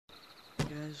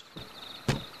guys,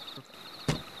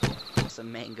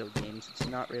 Samango Games. It's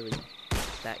not really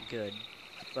that good,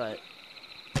 but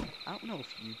I don't know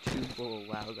if YouTube will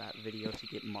allow that video to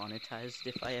get monetized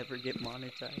if I ever get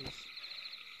monetized.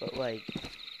 But like,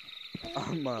 I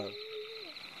don't know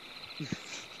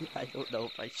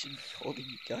if I should be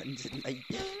holding guns in my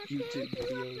YouTube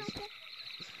videos.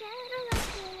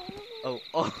 Oh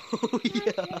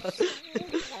yeah.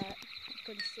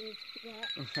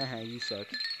 You suck.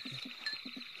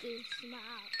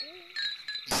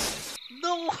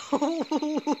 No!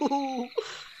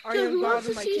 Are you wants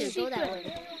to my see kids?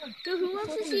 secret? Dude, who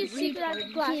wants to see a secret at the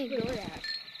glass?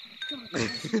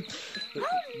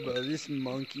 Bro, this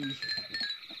monkey.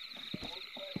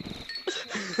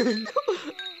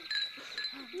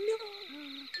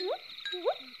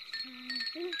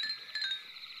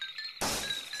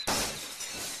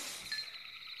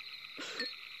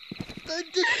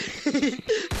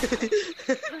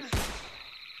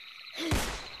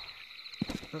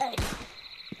 Hey.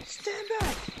 Stand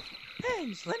back!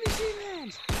 Hands! Let me see your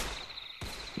hands!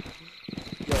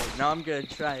 Yo, now I'm gonna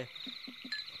try.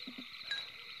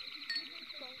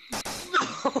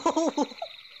 No!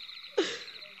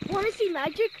 Wanna see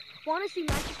magic? Wanna see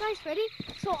magic, guys? Ready?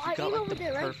 So I got aim like over the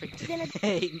there, right? perfect Then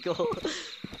angle.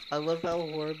 I love how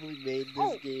horribly made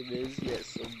this game is, yet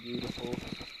so beautiful.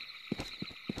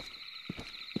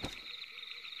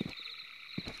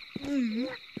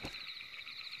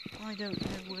 I don't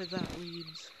know where that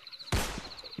leads.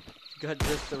 Got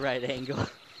just the right angle.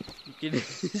 You can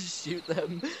shoot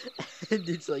them, and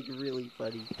it's like really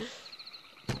funny.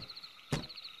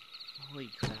 Holy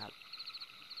crap.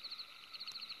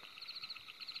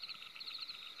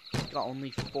 Got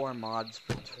only 4 mods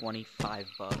for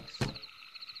 25 bucks.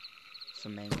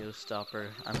 Samango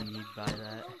stopper. I'm gonna need to buy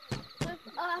that.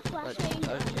 But,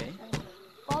 okay.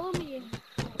 Follow me.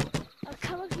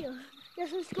 Come up here.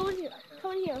 Yes, let's go in here.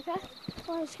 Come in here, okay?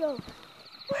 Oh, let's go.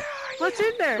 Where are you? What's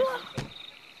in there?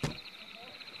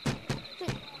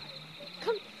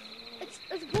 Come. It's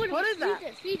important. What is that?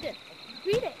 Read this.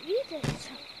 Read it. Read this.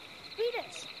 Read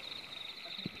it.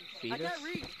 Feed I us? can't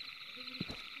read.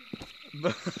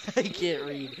 I can't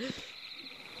read.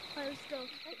 Alright, let's go.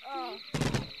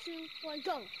 3, 2, 1,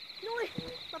 go. No way.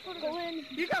 Go in.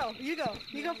 You go. You go.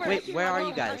 You go first. Wait, where are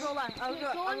you guys? I'll go last.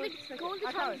 Go on the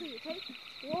count of 3, okay?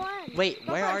 1. Wait,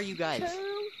 Go where first. are you guys? 2.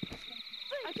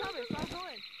 I promise. I'll go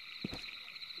in.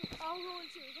 I'll go in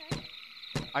too,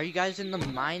 okay? Are you guys in the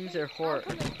mines or horror?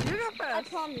 You go I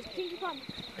first. promise. Pinky promise.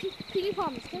 Pinky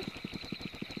promise, okay?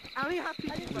 I only have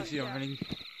people. You see I'm running?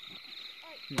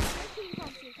 Alright, pinky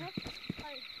promise, okay?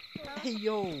 Alright. Hey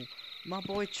yo, my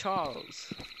boy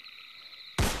Charles.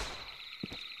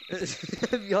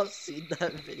 Have y'all seen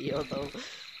that video though?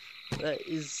 That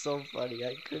is so funny.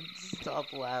 I couldn't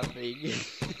stop laughing.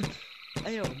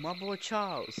 Hey yo, my boy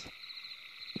Charles.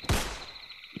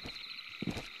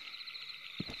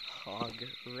 Hog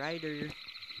Rider.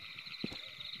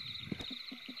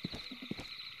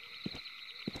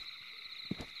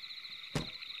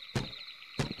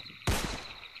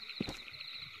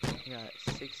 Got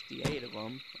 68 of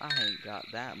them. I ain't got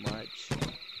that much.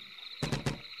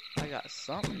 I got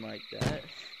something like that,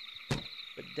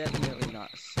 but definitely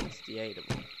not 68 of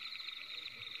them.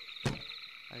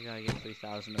 I gotta get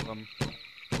 3,000 of them.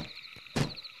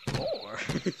 More.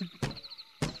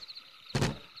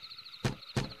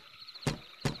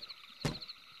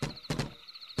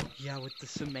 Yeah, with the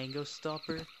Samango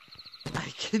stopper,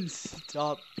 I can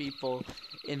stop people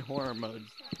in horror mode.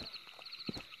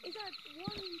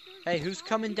 Hey, who's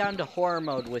coming down to horror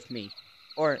mode with me?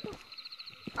 Or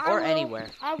anywhere.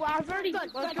 I've already done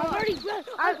horror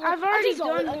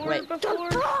Wait. before,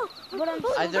 but I'm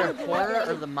Either horror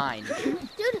or the mine.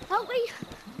 Dude, help me!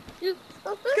 Dude,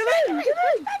 Come in!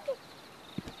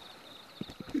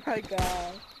 My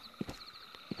God.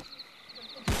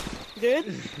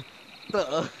 Good?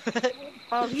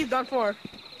 Oh, he's done for.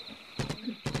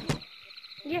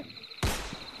 Yeah.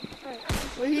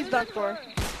 Well, he's done for.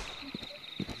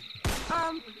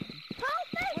 Help me!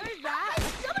 Where's that?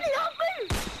 Somebody help me!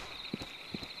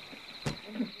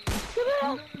 Somebody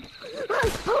help!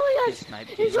 Oh my His gosh! snipe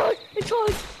It's game. hard! It's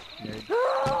hard!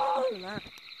 Nerd.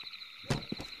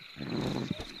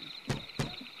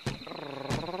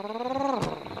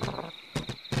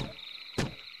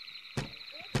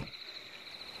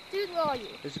 Dude, where are you?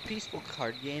 There's a peaceful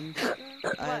card game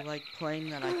I like playing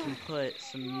that I can put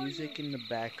some music in the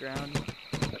background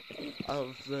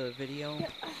of the video,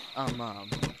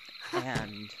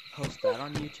 and post that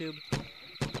on YouTube.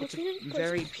 It's a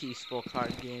very peaceful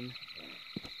card game,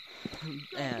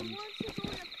 and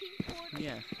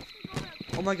yeah.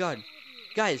 Oh my god,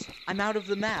 guys, I'm out of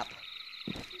the map.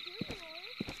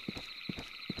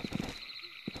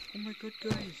 good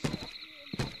guys.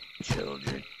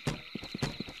 Children.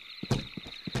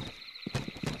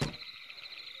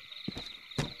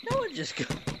 No one just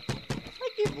got. I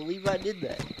can't believe I did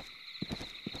that.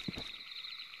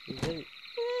 Is that it?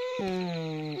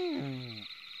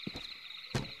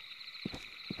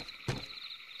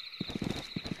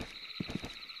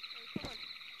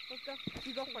 Let's go.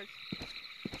 You go first.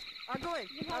 I'm going.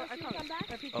 You promise I you promise. come back?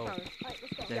 I pinky Oh. promise. Alright,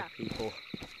 let's go. Dead Yeah. people.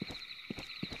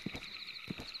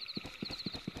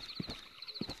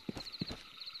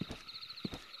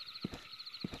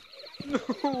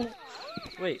 No!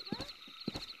 Wait.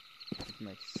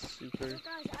 My super Look,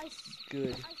 guys,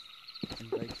 good,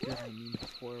 and by good I mean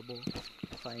horrible,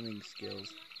 climbing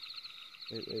skills.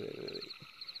 Wait.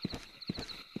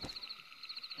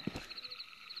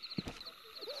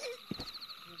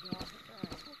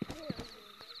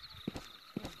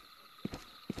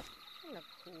 Kinda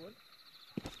cool.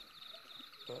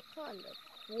 What? Kinda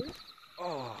cool.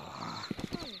 Oh.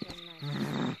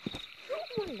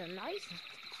 Kinda nice.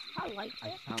 I like I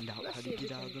it. found out Let's how see to if we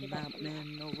get out can of the get out map, the map.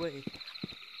 man. No way.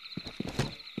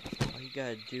 All you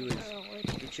gotta do is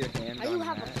get your hand Why do you on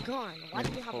have that a gun? Why do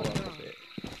and you have pull a up gun? a bit.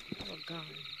 You have a gun.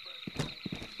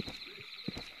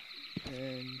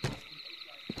 And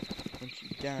once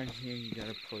you're down here, you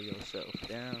gotta pull yourself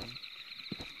down.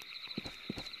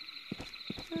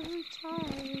 Every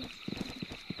time.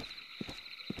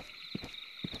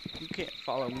 You can't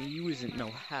follow me. You isn't know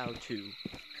how to.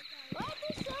 Why are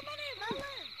there so many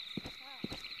villains?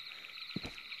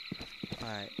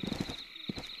 Alright.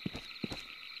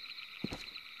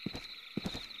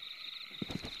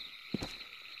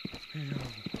 No.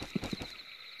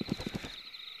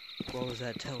 What was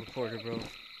that teleporter, bro?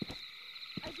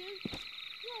 I do.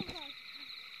 Oh god.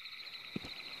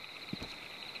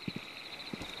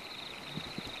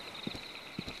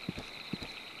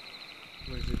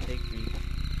 Where does it take me?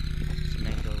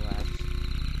 Samango Labs.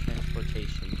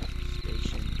 Transportation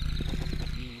Station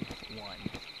E1.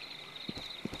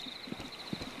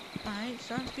 Alright,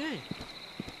 sounds good.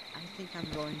 I think I'm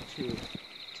going to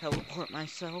teleport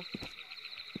myself,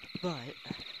 but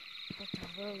What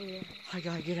the hell are we? I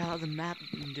gotta get out of the map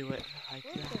and do it like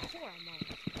Where's the that. four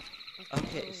ammo?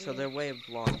 Okay, so their way of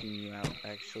blocking you out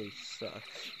actually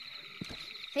sucks.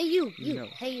 Hey you, No.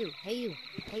 hey you. How do you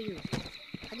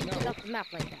No. get off the map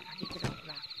like that? How do you get off the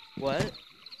map? What?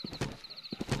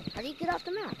 How do you get off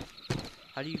the map?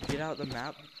 How do you get out the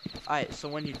map? Alright, so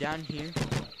when you're down here,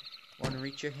 want to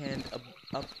reach your hand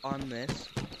up on this,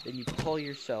 then you pull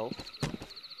yourself,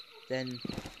 then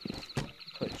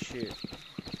put your...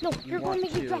 No, You you're gonna want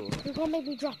make me drop. to- You're gonna make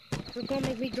me drop. You're gonna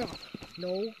make me drop.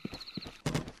 No.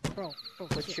 Bro,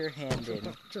 Put chill, your hand chill, in,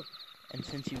 bro, chill. and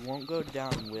since you won't go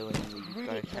down willingly, you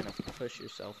gotta kind of push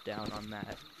yourself down on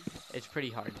that. It's pretty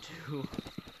hard to.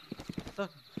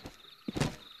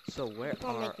 So where You're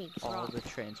gonna are make me all drop. the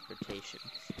transportation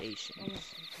stations?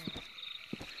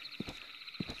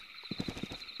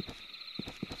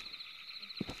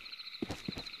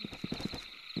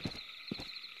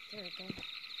 There we go.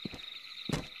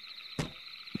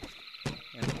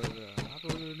 And for the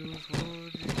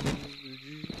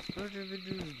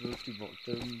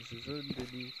bottoms is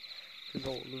underneath, 'cause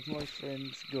all of my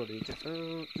friends got it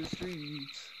out the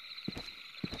streets.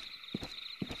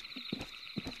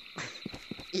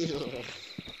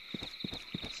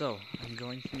 So, I'm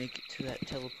going to make it to that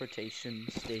teleportation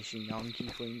station, Yankee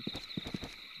Queen,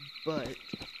 but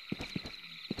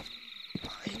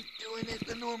I'm doing it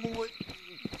the normal way.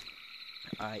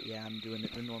 Alright, yeah, I'm doing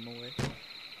it the normal way.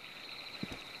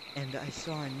 And I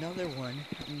saw another one.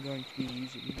 I'm going to be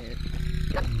using it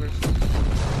first.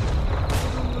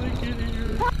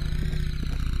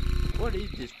 What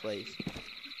is this place?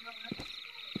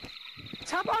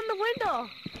 Tap on the window.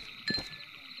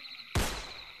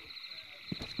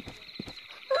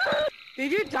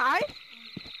 Did you die?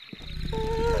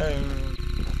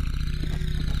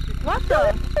 What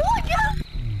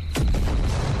the?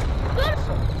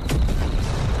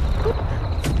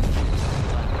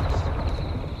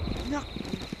 No.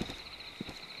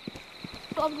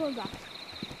 I'm going back.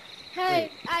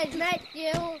 Hey, I met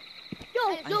you. Yo,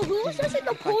 I who was think this in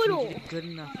the if I can portal? get it good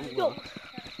enough, it Yo, will.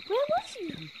 where was he?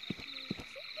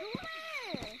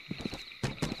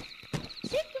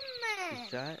 Chicken Man.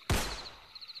 Is that?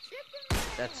 Chicken Man.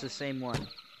 That's the same one.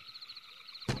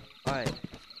 Alright.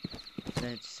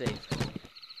 Then it's safe.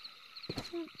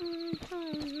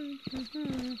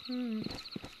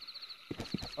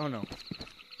 Oh no.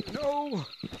 No!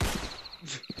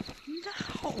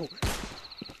 No!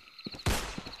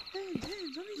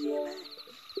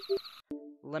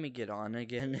 Let me get on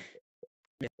again.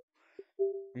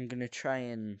 I'm gonna try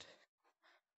and,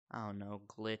 I don't know,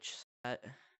 glitch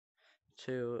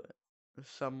to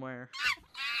somewhere.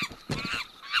 I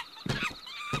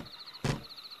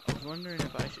was wondering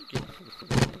if I should get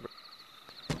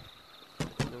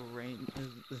the rain,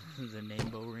 the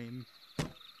rainbow rain.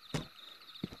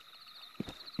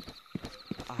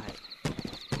 Alright.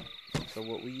 So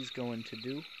what we's going to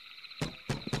do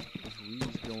is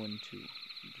we's going to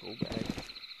go back.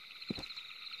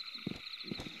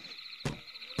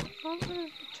 Over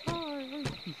time.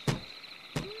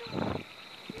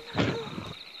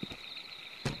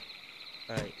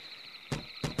 Alright.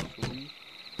 So we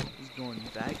is going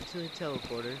back to the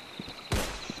teleporter.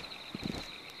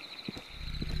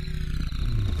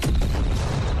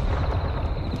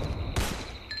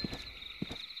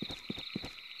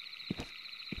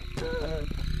 I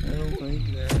don't like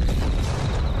that.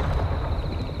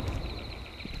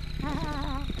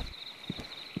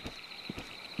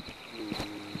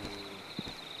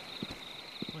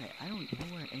 Wait, I don't know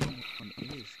where anyone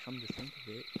is, come to think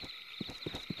of it.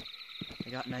 I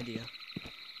got an idea.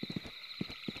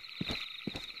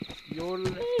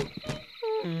 Yodeling.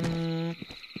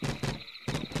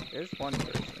 There's one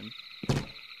person.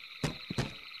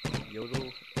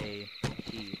 Yodel a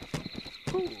he.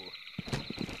 Ooh.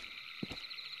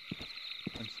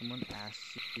 When someone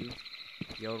asks you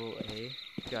yodel a, you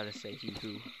gotta say he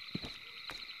who.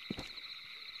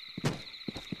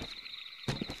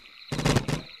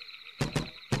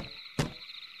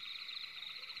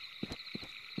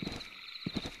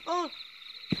 Oh!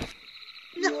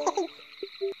 No!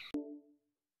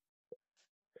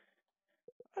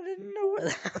 I didn't know where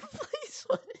that place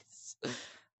was.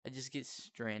 I just get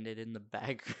stranded in the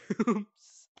back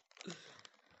rooms.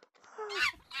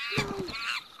 No!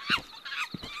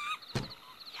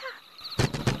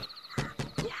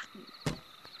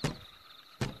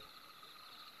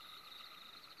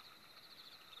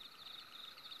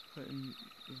 Put in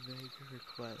vague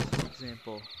request.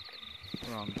 Example.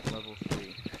 Wrong. Level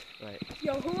 3. Right.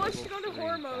 Yo, who wants to Level go to 3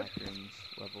 horror mode? Bathrooms.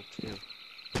 Level 2.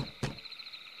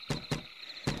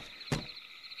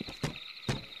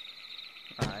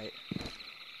 Alright.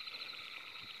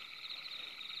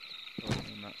 Oh, no,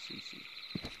 not Susie.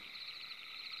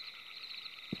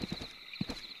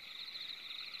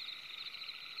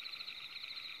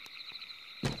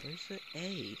 Where's the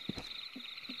A?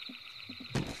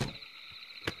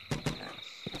 Pass.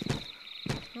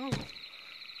 Oh.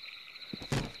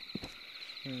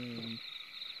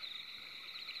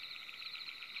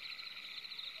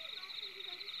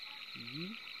 You?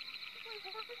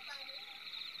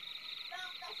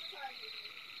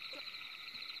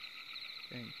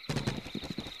 Dang.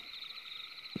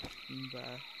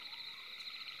 Bye.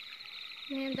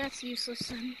 Man, that's useless,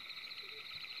 son.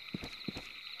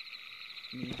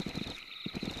 Me.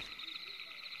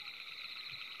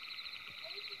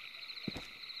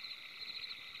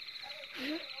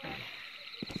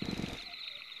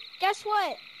 Guess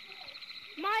what?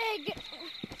 My egg.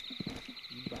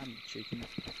 You buy me chicken.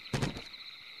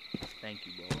 Thank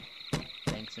you, Bo.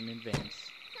 Thanks in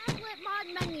advance. Tablet mod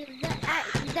menu that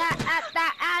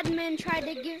admin tried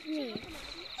to give me.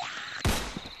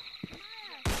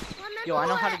 Yo, I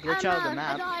know how to glitch out of the I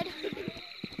map. died.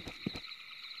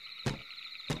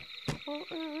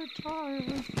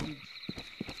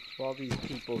 To all these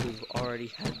people who've already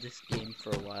had this game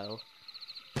for a while,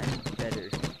 I'm better.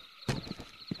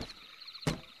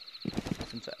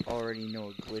 Since I already know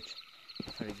a glitch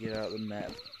how to get out of the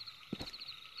map.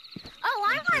 Oh,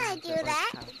 I I'm want to sure do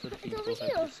that. Like half the It's people over have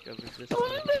here. discovered this Boom,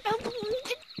 glitch. boom, boom,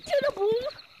 boom.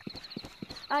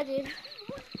 I did.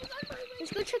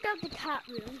 Let's go check out the cat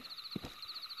room.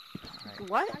 Alright.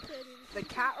 What? The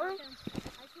cat room?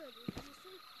 I could.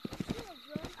 You see a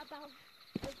room about.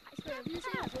 I swear, if you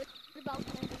say a word about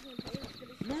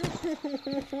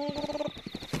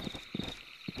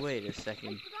Wait a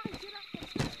second.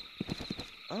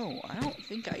 Oh, I don't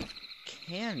think I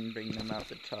can bring them out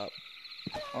the top.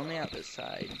 Only out the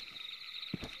side.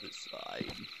 The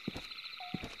side.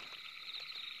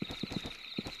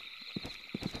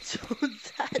 So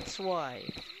that's why.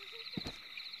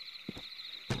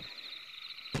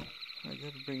 I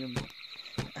gotta bring them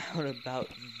out about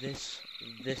this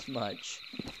much.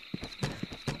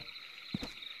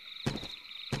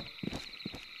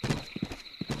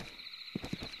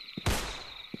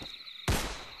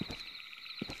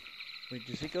 Wait,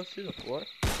 does it go through the floor?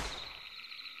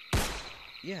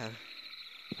 Yeah.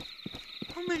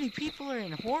 How many people are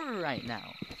in horror right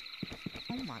now?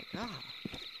 Oh my god.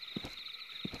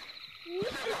 I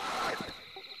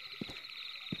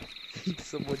think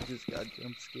someone just got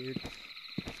jump scared.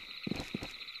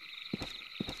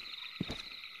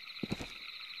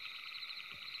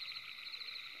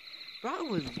 Bro, I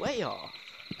was way off.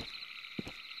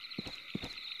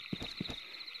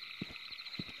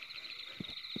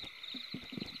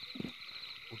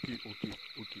 Okay.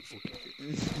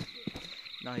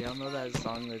 Now y'all know that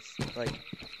song that's like,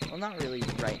 well, not really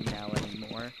right now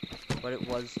anymore, but it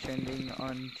was trending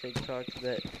on TikTok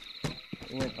that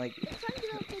went like,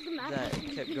 that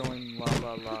kept going la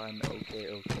la la and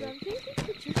okay. I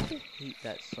hate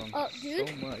that song so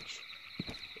much.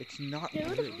 It's not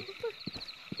good. Like,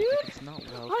 it's not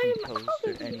well composed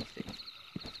or anything.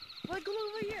 Like, go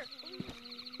over here.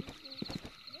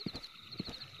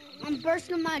 I'm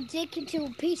bursting my dick into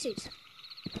pieces.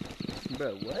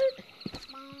 Bro, what?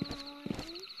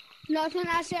 Nothing,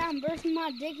 I said I'm bursting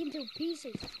my dick into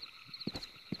pieces.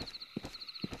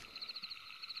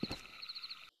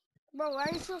 Bro, why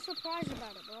are you so surprised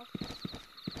about it, bro?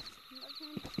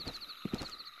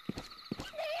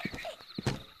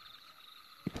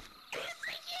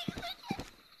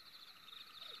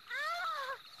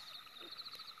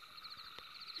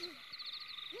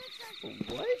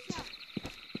 What?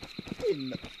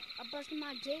 I burst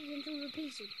my dick into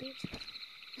pieces, bitch.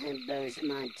 I burst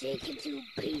my dick into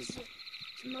pieces,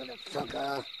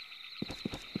 motherfucker.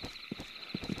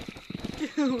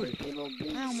 Dude,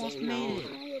 I almost made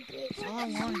it. All I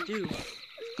want to do is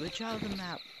glitch out of the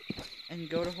map and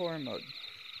go to horror mode.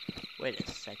 Wait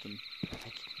a second.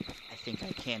 I think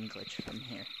I can glitch from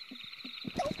here.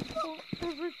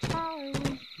 Every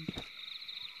time.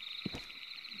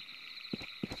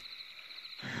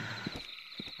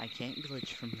 I can't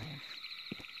glitch from there.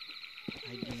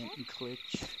 I can't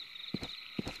glitch.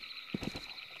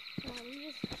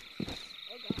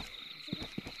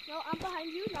 No, I'm behind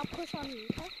you. Now push on me,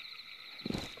 okay?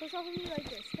 Push on me like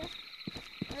this, okay?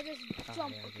 I just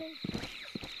jump, okay?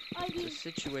 It's a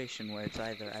situation where it's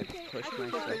either I push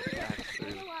myself back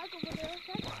through or I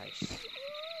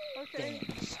stay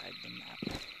inside the map.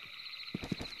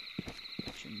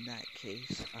 Which in that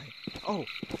case,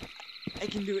 I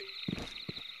can do it.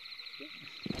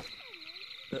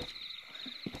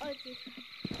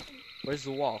 Where's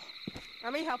the wall?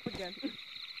 Let me help again.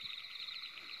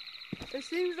 It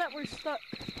seems that we're stuck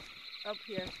up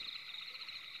here.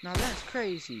 Now that's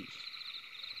crazy.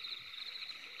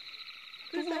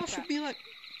 The wall should be like...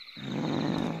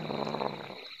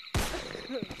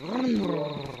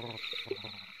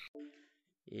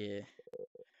 Yeah.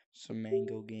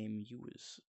 Samango game, you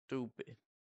was stupid.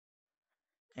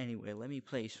 Anyway, let me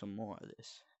play some more of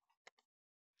this.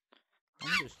 I'm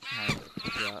just trying to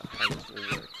figure out how this will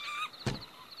work.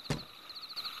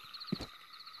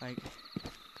 Like,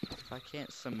 if I can't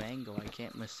Samango, I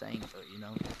can't Masango, you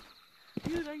know?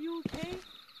 Dude, are you okay?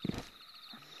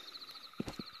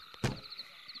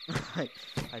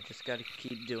 I just gotta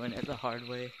keep doing it the hard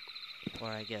way. Or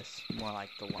I guess more like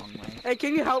the long way. Hey,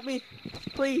 can you help me?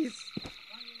 Please.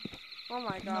 Oh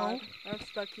my god. No. I'm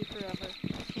stuck here forever.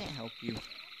 I can't help you.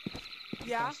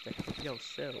 Yeah? You got to help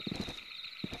yourself.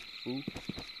 Fool.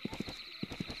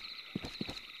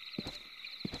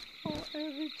 Oh,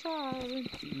 every time.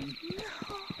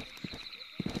 No.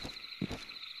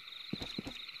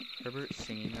 Herbert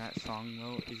singing that song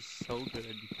though is so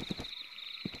good.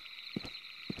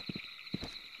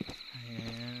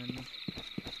 And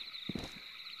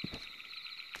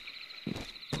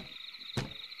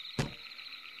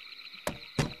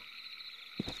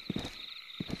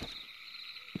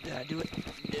did I do it?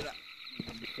 Did I?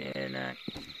 Did I?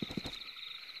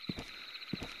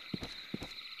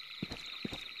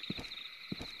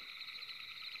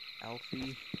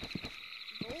 Alfie,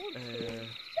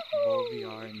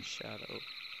 Volviar, and Shadow.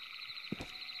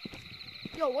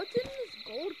 Yo, what's in this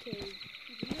gold cave?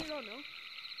 You don't know.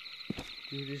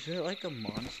 Dude, is there like a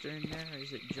monster in there, or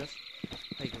is it just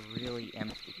like really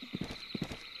empty?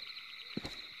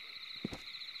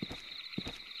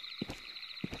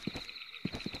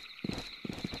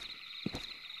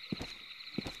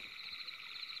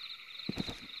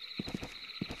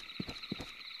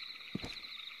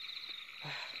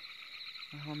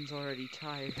 My arm's already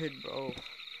tired, bro.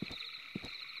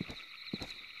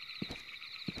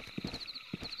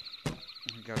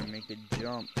 I gotta make a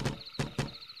jump,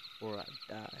 or I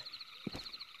die.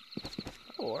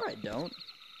 Oh, or I don't.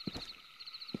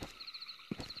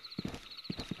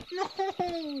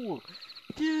 No!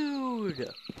 Dude!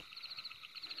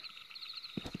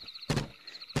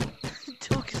 It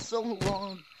took so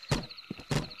long.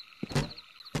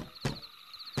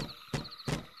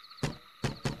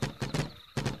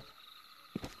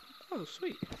 Oh,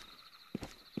 sweet.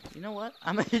 You know what?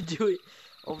 I'm gonna do it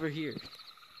over here.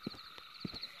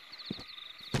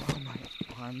 Oh, my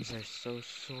arms are so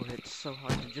sore. It's so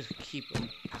hard to just keep them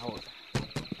out.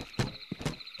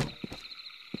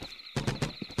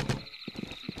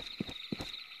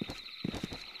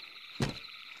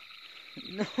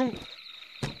 No.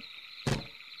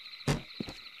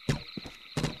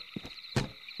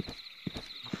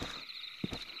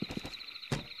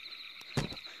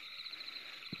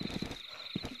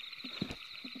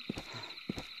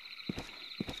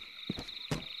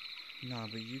 Nah,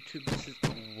 but YouTube, this is...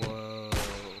 Whoa.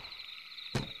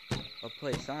 A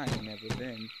place I ain't never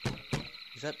been.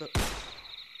 Is that the...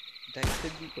 That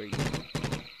could be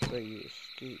where you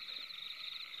escape.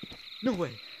 No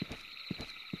way!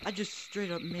 I just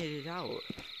straight up made it out.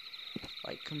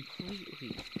 Like,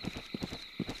 completely.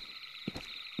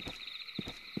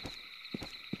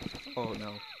 Oh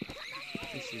no.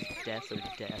 This is death or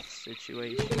death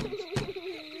situations.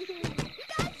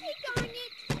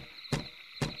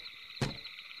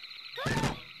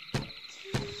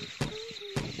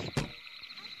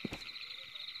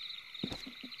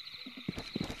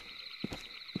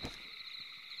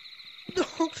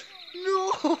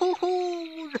 No!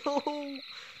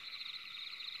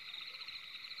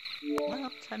 Well,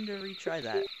 time to retry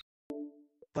that.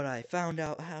 But I found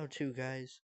out how to,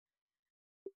 guys.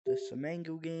 The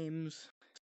Samango Games.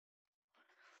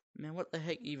 Man, what the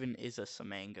heck even is a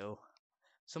Samango?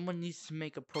 Someone needs to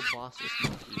make a proboscis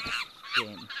monkey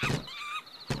game.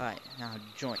 Alright, now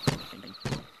join.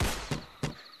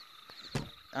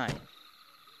 Alright.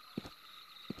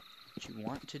 What you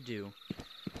want to do,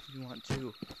 you want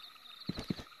to...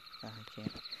 I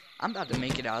can't. I'm about to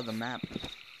make it out of the map.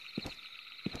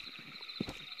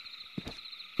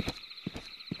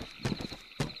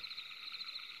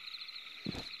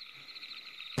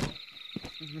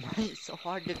 Why is it so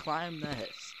hard to climb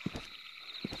this?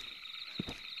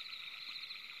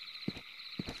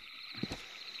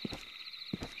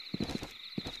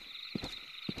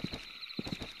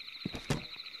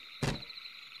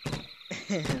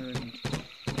 And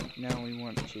now we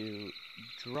want to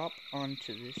drop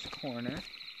onto this corner.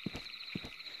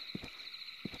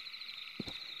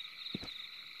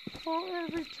 For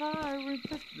every time.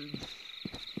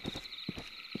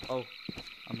 Oh,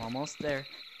 I'm almost there.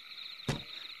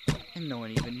 And no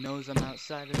one even knows I'm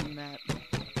outside of the map.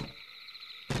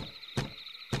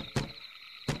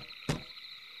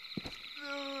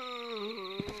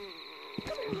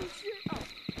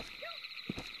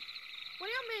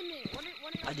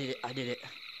 I did it.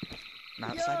 I'm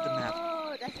outside the map.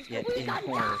 Yet in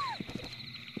horror.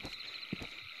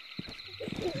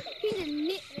 He's a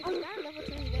nit. Oh,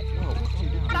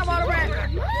 calm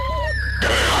down.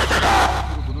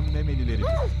 Grubunun memelileridir.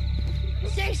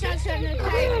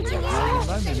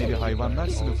 Maymunlar memeli hayvanlar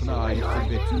sınıfına aittir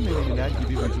ve tüm memeliler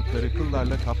gibi vücutları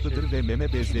kıllarla kaplıdır ve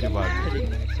meme bezleri vardır.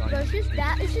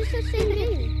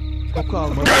 Koku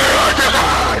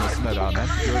olmasına rağmen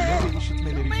görme ve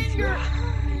işitmeleri güçlüdür.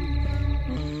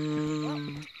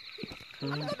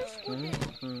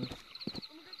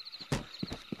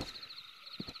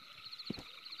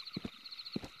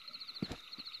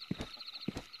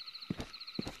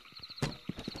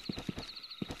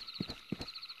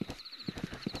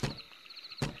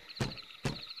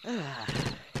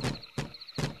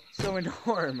 So in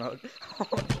horror mode,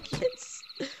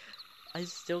 I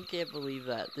still can't believe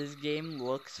that. This game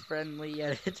looks friendly,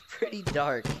 yet it's pretty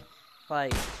dark.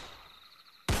 Like,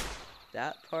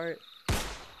 that part,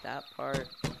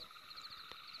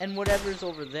 and whatever's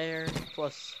over there,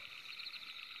 plus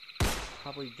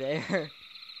probably there.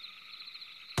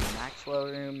 Maxwell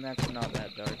room, that's not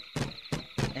that dark.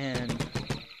 And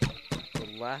the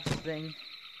last thing,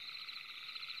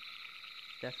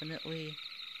 definitely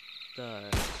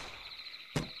that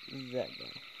guy.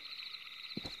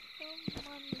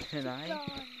 Can I?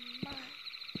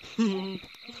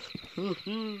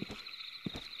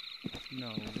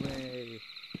 No way.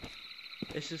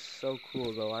 This is so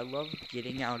cool though. I love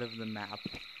getting out of the map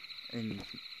in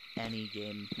any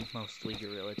game, mostly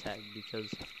Gorilla Tag, because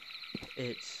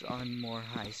it's on more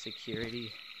high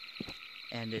security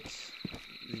and it's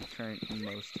the current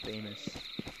most famous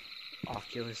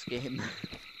Oculus game.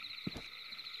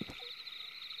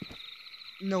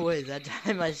 No way, that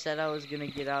time I said I was gonna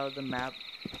get out of the map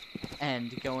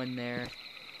and go in there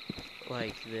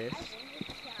like this.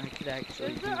 I could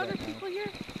actually do that now.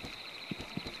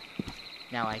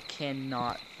 Now I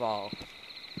cannot fall.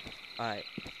 Alright,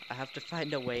 I have to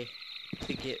find a way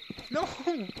to get... No!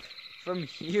 From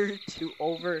here to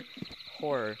over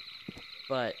horror.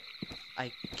 But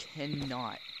I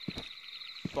cannot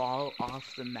fall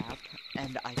off the map,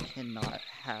 and I cannot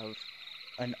have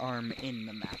an arm in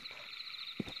the map.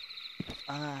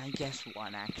 I guess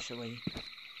one, actually.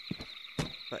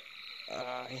 But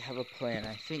I have a plan.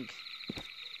 I think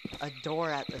a door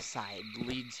at the side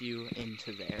leads you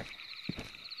into there.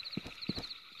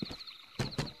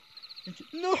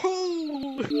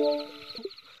 No!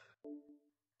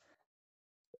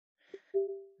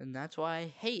 And that's why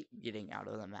I hate getting out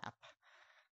of the map.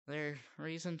 There are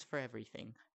reasons for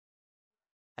everything.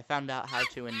 I found out how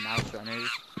to in Mouse Runners.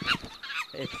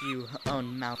 If you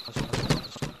own Mouse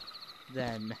Runners,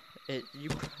 then you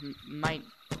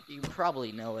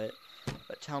probably know it.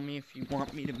 But tell me if you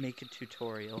want me to make a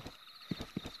tutorial.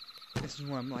 This is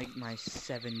one of like my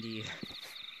 70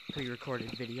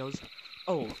 pre-recorded videos.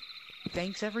 Oh,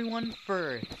 thanks everyone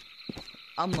for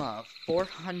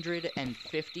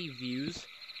 450 views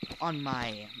on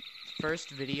my first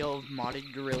video of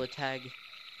modded gorilla tag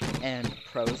and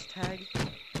pros tag,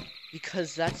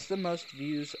 because that's the most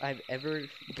views I've ever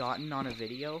gotten on a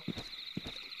video.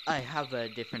 I have a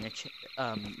different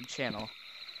channel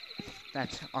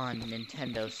that's on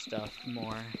Nintendo stuff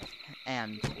more,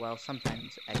 and well,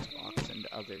 sometimes Xbox and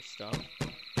other stuff.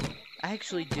 I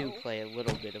actually do play a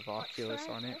little bit of Oculus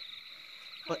on it.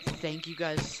 But thank you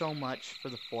guys so much for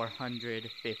the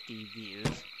 450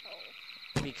 views,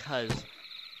 because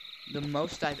the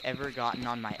most I've ever gotten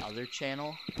on my other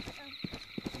channel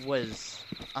was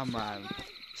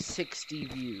 60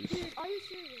 views. Dude, are you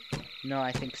serious? No,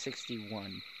 I think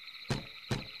 61.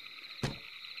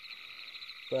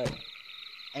 But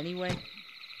anyway,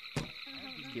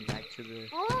 let's get back to the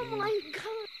Oh game. my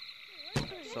god!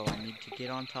 So I need to get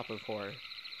on top of horror,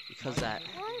 because that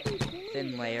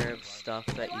thin layer of stuff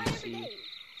that you see,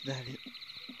 that it...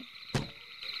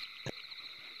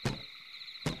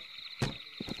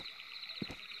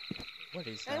 What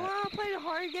is Hey, that? wanna play the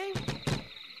horror game?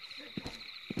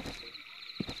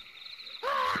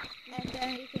 And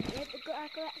then you can get the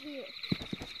crack right here.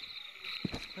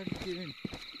 What are you doing?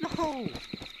 No!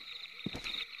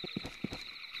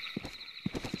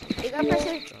 You got press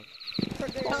it.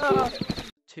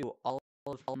 To all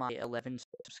of my 11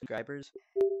 subscribers,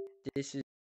 this is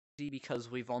easy because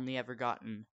we've only ever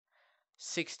gotten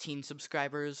 16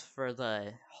 subscribers for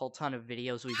the whole ton of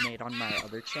videos we've made on my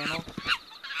other channel,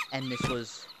 and this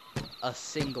was a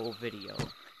single video.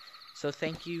 So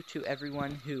thank you to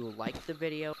everyone who liked the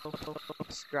video,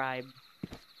 subscribed,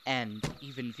 and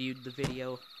even viewed the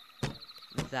video.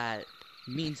 That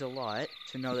means a lot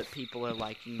to know that people are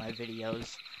liking my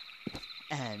videos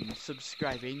and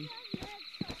subscribing.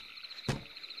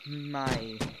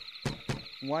 My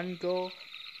one goal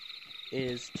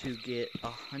is to get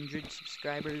 100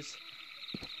 subscribers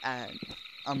at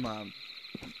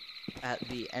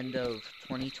the end of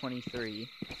 2023.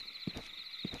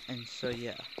 And so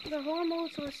yeah, The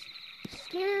hormones was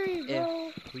scary,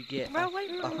 bro. if we get Bro, wait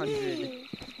for 100 me.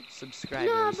 subscribers,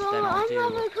 Nah, bro, then I'll I'm do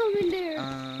never coming there.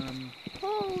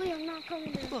 Holy, I'm not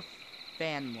coming there. a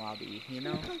fan lobby, you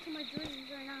know? Come to my dreams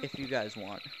right now. If you guys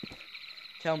want.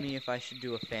 Tell me if I should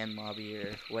do a fan lobby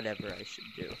or whatever I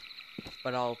should do.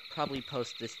 But I'll probably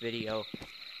post this video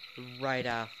right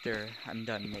after I'm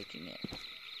done making it.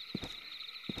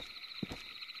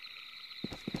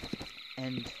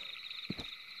 And,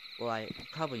 well,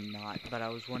 probably not, but I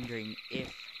was wondering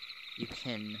if you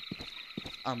can,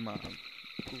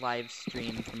 live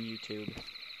stream from YouTube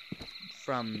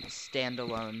from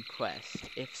standalone Quest.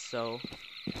 If so,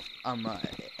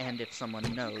 and if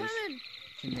someone knows,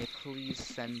 can they please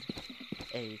send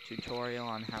a tutorial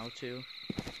on how to?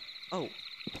 Oh,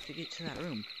 to get to that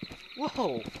room.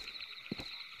 Whoa!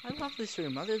 I love this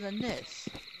room other than this.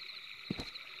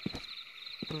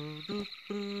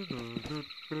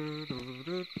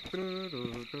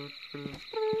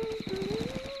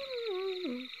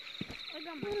 I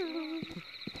got my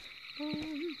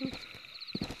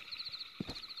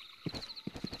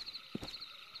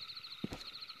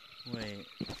Wait.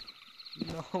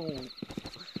 No.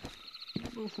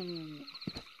 No.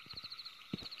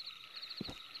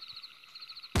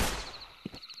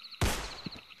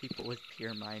 People with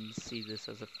pure minds see this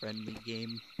as a friendly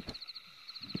game.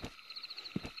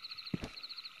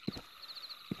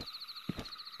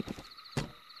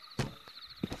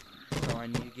 So I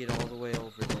need to get all the way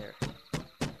over there.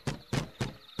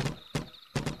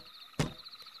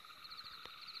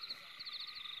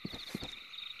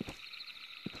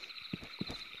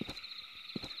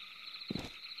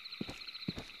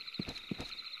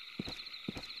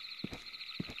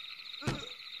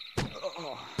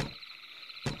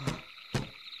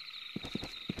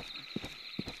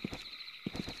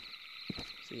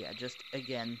 So yeah, just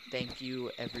again, thank you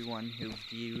everyone who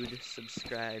viewed,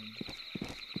 subscribed,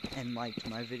 and liked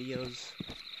my videos.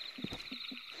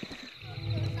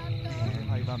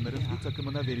 Hayvanların bir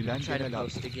takımına verilen Try to genel ad.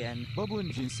 post again. Baboon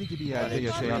cinsi gibi yerde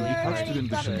yaşayan birkaç türün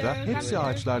dışında hepsi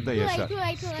ağaçlarda yaşar.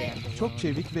 Standalone. Çok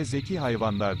çevik ve zeki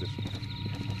hayvanlardır.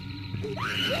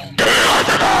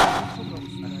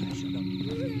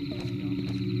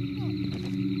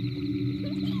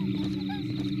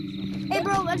 Okay,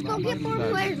 bro, let's go get more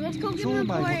Verdi. players. Let's go get Çoğu more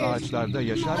maymun players. ağaçlarda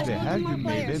yaşar ve her gün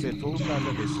meyve ve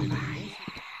tohumlarla beslenir.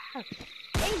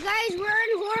 Hey guys, we're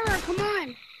in horror. Come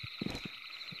on.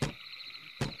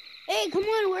 Hey, come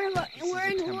on.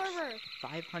 We're in horror.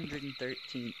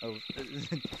 513 of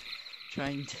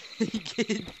trying to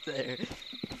get there.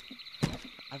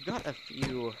 I've got a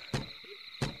few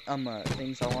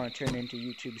things I want to turn into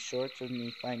YouTube shorts of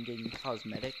me finding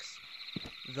cosmetics.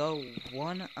 Though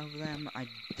one of them I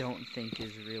don't think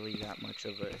is really that much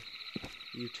of a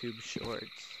YouTube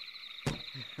shorts.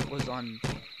 It was on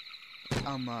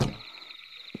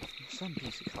some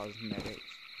piece of cosmetics.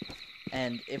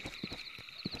 And if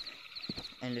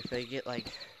they get like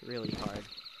really hard,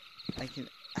 I can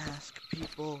ask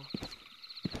people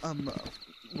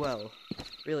well,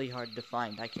 really hard to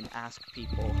find. I can ask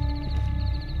people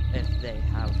if they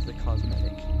have the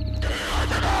cosmetic.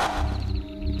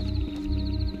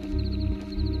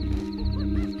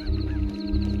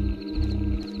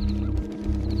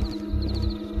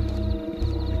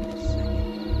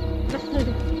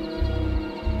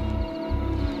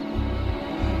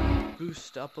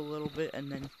 Boost up a little bit and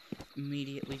then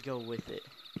immediately go with it.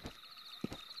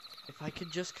 If I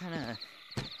could just kind of,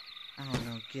 I don't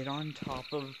know, get on top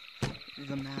of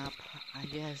the map, I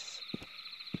guess,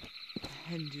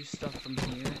 and do stuff from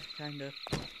here, kind of.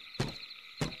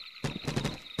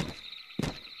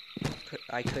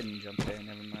 I couldn't jump there,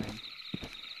 never mind.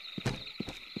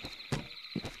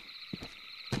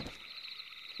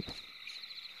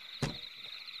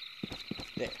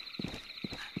 There.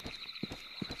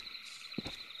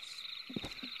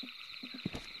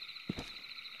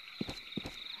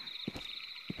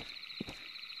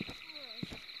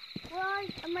 Well,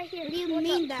 I'm right here. What do you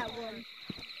mean that one?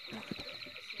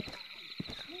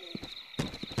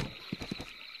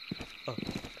 Oh,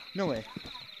 no way.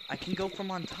 I can go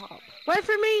from on top. Wait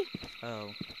for me. Oh,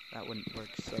 that wouldn't work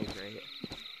so great.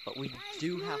 But we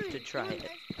do have to try it.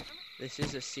 This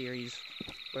is a series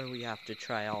where we have to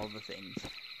try all the things.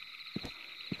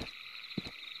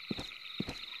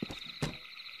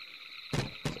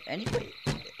 So anyway,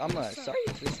 sorry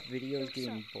if this video is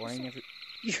getting boring.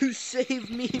 You saved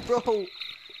me, bro!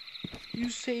 You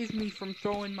saved me from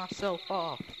throwing myself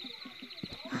off.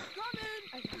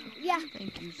 Yeah.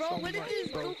 Thank you Bro, so what much, it is,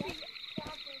 bro. Goofy?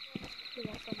 You're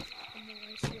welcome. I'm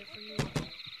always here for you.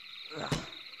 Ugh.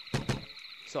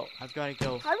 So, I've got to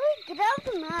go How do we get out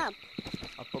of the map?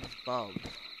 up above.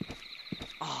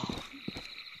 Oh,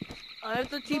 I have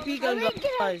the TP How gun, do we get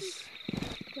out? guys.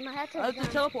 Okay, my hat's I have the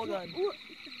down. teleport gun. Ooh.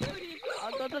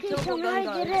 I got the Okay, so teleport now gun,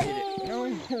 I guys. get it.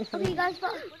 no. Okay, guys,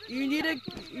 You need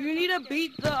to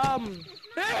beat the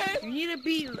you need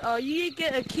to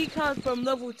get a key card from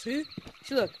level 2.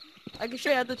 See, look, I can show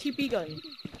you how the TP gun.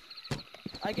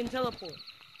 I can teleport.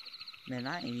 Man,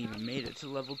 I ain't even made it to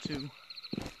level 2.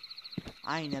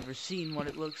 I ain't never seen what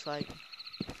it looks like.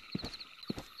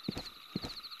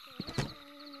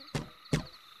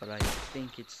 But I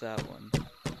think it's that one.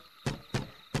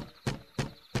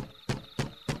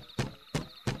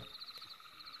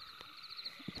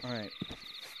 Alright.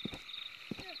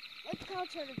 it's called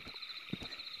turtle.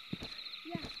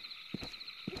 Yeah.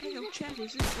 Hey, yo, Chad,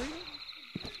 is this real?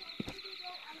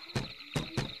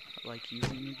 I like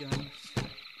using the guns.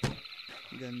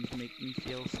 Guns make me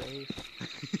feel safe.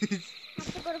 I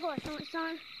have to go to horse.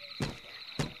 Son.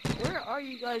 Where are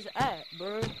you guys at,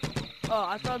 bro? Oh,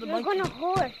 I found the You're monkey. going to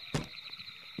horse.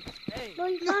 Hey, No,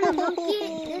 you found a No.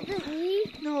 monkey. This is me.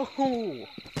 No!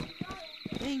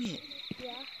 Dang it.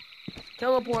 Yeah.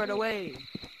 teleport away.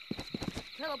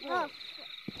 Teleport. Oh,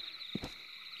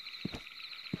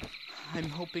 I'm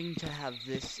hoping to have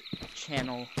this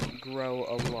channel grow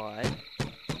a lot.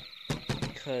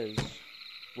 Because,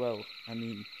 well, I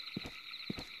mean,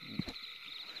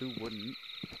 who wouldn't?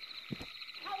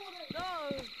 No,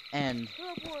 And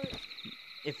teleport.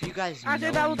 if you guys I know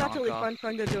think that a was actually knockoff, fun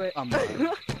trying to do it.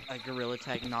 A Gorilla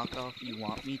Tag knockoff you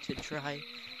want me to try,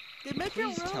 They make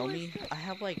please it tell really me. I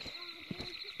have like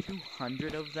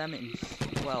 200 of them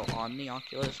on the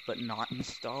Oculus, but not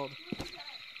installed,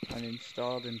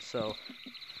 uninstalled, and so,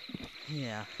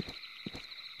 yeah.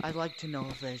 I'd like to know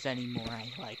if there's any more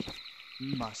I,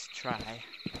 must try.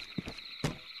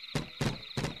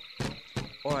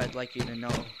 Or I'd like to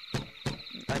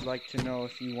know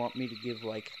if you want me to give,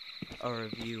 a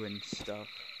review and stuff.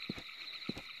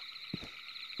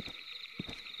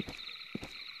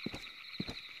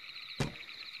 I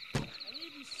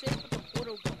need to be safe with the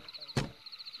portal gun.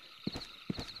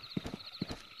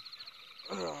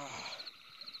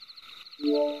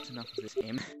 That's enough of this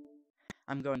game.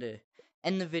 I'm going to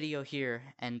end the video here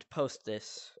and post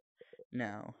this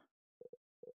now.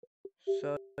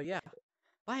 So, yeah.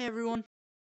 Bye, everyone.